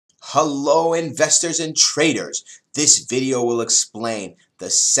Hello investors and traders. This video will explain the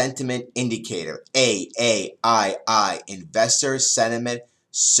sentiment indicator AAII Investor Sentiment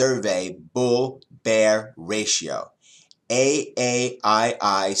Survey Bull Bear Ratio.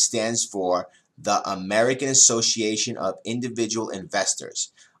 AAII stands for the American Association of Individual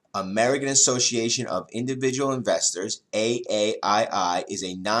Investors. American Association of Individual Investors, AAII, is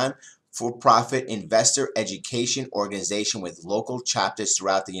a non-for-profit investor education organization with local chapters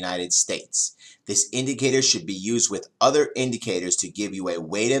throughout the United States. This indicator should be used with other indicators to give you a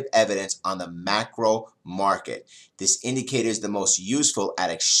weight of evidence on the macro market. This indicator is the most useful at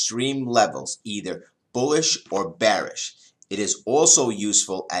extreme levels, either bullish or bearish. It is also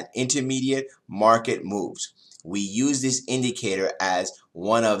useful at intermediate market moves. We use this indicator as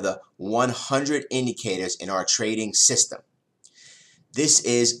one of the 100 indicators in our trading system. This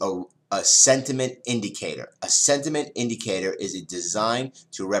is a sentiment indicator. A sentiment indicator is designed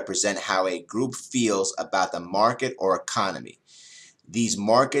to represent how a group feels about the market or economy. These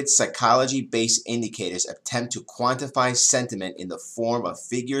market psychology-based indicators attempt to quantify sentiment in the form of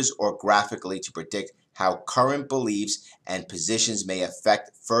figures or graphically to predict how current beliefs and positions may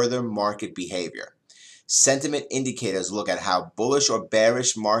affect further market behavior. Sentiment indicators look at how bullish or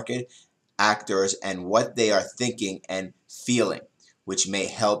bearish market actors and what they are thinking and feeling, which may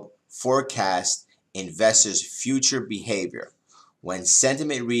help forecast investors' future behavior. When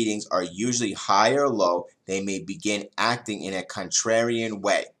sentiment readings are usually high or low, they may begin acting in a contrarian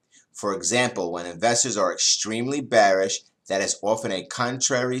way. For example, when investors are extremely bearish, that is often a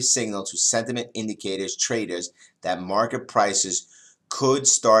contrary signal to sentiment indicators traders that market prices could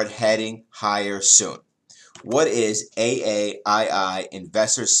start heading higher soon. What is AAII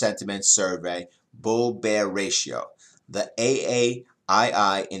Investor Sentiment Survey Bull Bear Ratio? The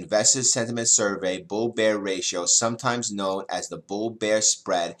AAII Investor Sentiment Survey Bull Bear Ratio, sometimes known as the Bull Bear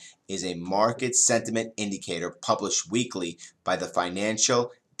Spread, is a market sentiment indicator published weekly by the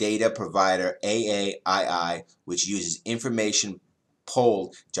financial data provider AAII, which uses information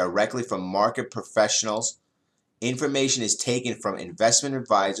pulled directly from market professionals. Information is taken from investment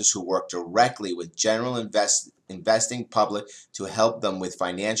advisors who work directly with general investing public to help them with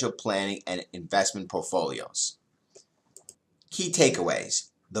financial planning and investment portfolios. Key takeaways.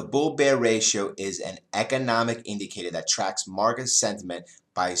 The Bull-Bear Ratio is an economic indicator that tracks market sentiment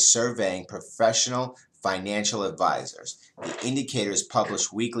by surveying professional financial advisors. The indicator is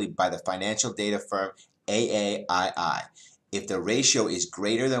published weekly by the financial data firm AAII. If the ratio is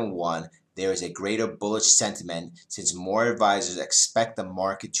greater than 1, there is a greater bullish sentiment since more advisors expect the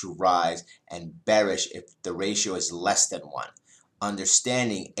market to rise, and bearish if the ratio is less than 1.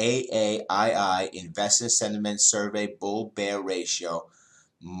 Understanding AAII Investor Sentiment Survey Bull-Bear Ratio.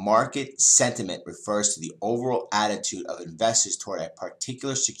 Market sentiment refers to the overall attitude of investors toward a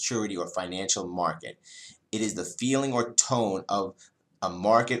particular security or financial market. It is the feeling or tone of a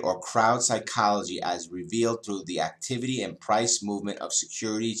market or crowd psychology as revealed through the activity and price movement of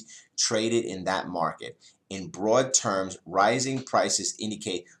securities traded in that market. In broad terms, rising prices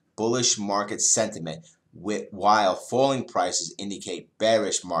indicate bullish market sentiment, while falling prices indicate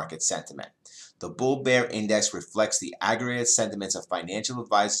bearish market sentiment. The Bull-Bear Index reflects the aggregate sentiments of financial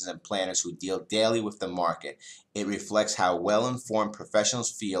advisors and planners who deal daily with the market. It reflects how well-informed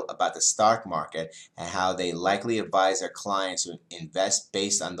professionals feel about the stock market and how they likely advise their clients to invest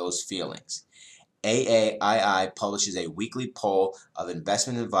based on those feelings. AAII publishes a weekly poll of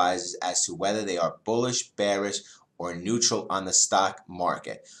investment advisors as to whether they are bullish, bearish, or neutral on the stock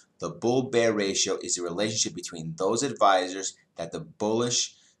market. The Bull-Bear Ratio is the relationship between those advisors that are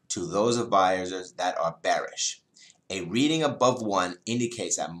bullish to those advisors that are bearish. A reading above 1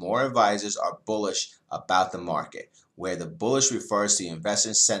 indicates that more advisors are bullish about the market, where the bullish refers to the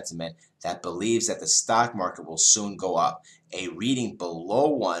investor sentiment that believes that the stock market will soon go up. A reading below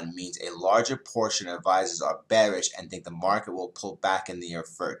 1 means a larger portion of advisors are bearish and think the market will pull back in the near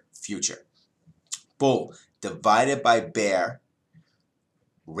future. Bull divided by bear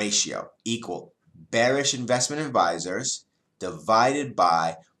ratio equal bearish investment advisors divided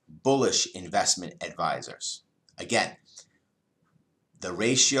by bullish investment advisors. Again, the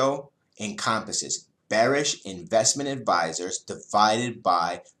ratio encompasses bearish investment advisors divided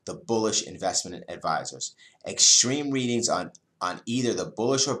by the bullish investment advisors. Extreme readings on either the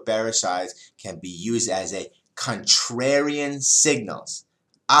bullish or bearish sides can be used as a contrarian signals.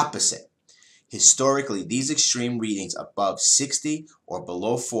 Opposite. Historically, these extreme readings above 60 or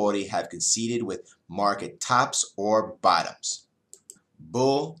below 40 have coincided with market tops or bottoms.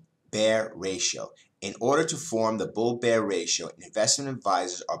 Bull-Bear Ratio. In order to form the Bull-Bear Ratio, investment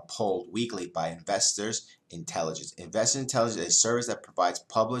advisors are polled weekly by investors Intelligence. Investment intelligence is a service that provides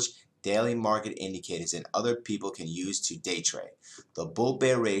published daily market indicators and other people can use to day trade. The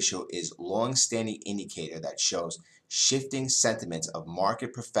bull-bear ratio is a long-standing indicator that shows shifting sentiments of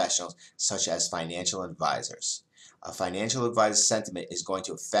market professionals such as financial advisors. A financial advisor's sentiment is going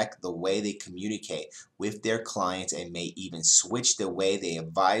to affect the way they communicate with their clients and may even switch the way they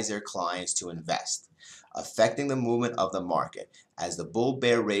advise their clients to invest, affecting the movement of the market. As the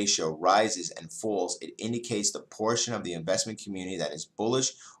bull-bear ratio rises and falls, it indicates the portion of the investment community that is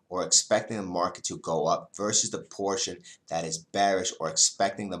bullish or expecting the market to go up versus the portion that is bearish or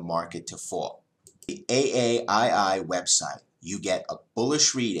expecting the market to fall. The AAII website, you get a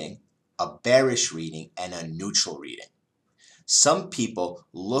bullish reading, a bearish reading, and a neutral reading. Some people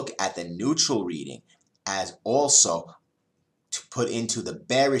look at the neutral reading as also to put into the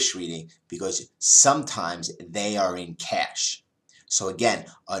bearish reading because sometimes they are in cash. So again,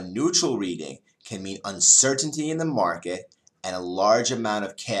 a neutral reading can mean uncertainty in the market and a large amount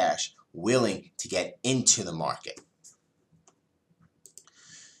of cash willing to get into the market.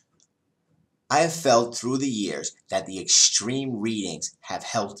 I have felt through the years that the extreme readings have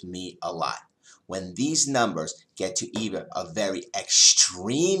helped me a lot. When these numbers get to either a very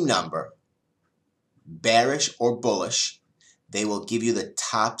extreme number, bearish or bullish, they will give you the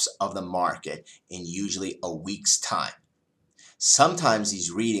tops of the market in usually a week's time. Sometimes these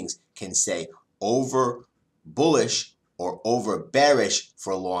readings can say over bullish or over bearish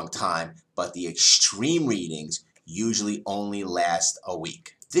for a long time, but the extreme readings usually only last a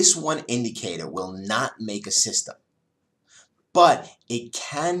week. This one indicator will not make a system, but it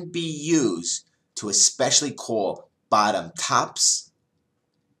can be used to especially call bottom tops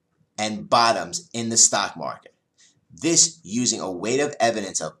and bottoms in the stock market. This, using a weight of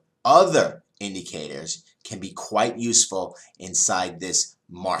evidence of other indicators, can be quite useful inside this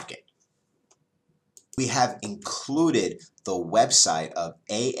market. We have included the website of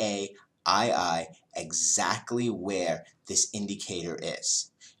AAII exactly where this indicator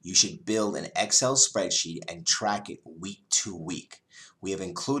is. You should build an Excel spreadsheet and track it week to week. We have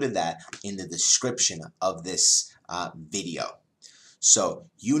included that in the description of this video. So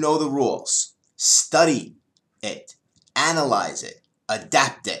you know the rules. Study it, analyze it,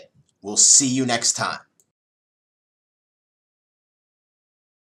 adapt it. We'll see you next time.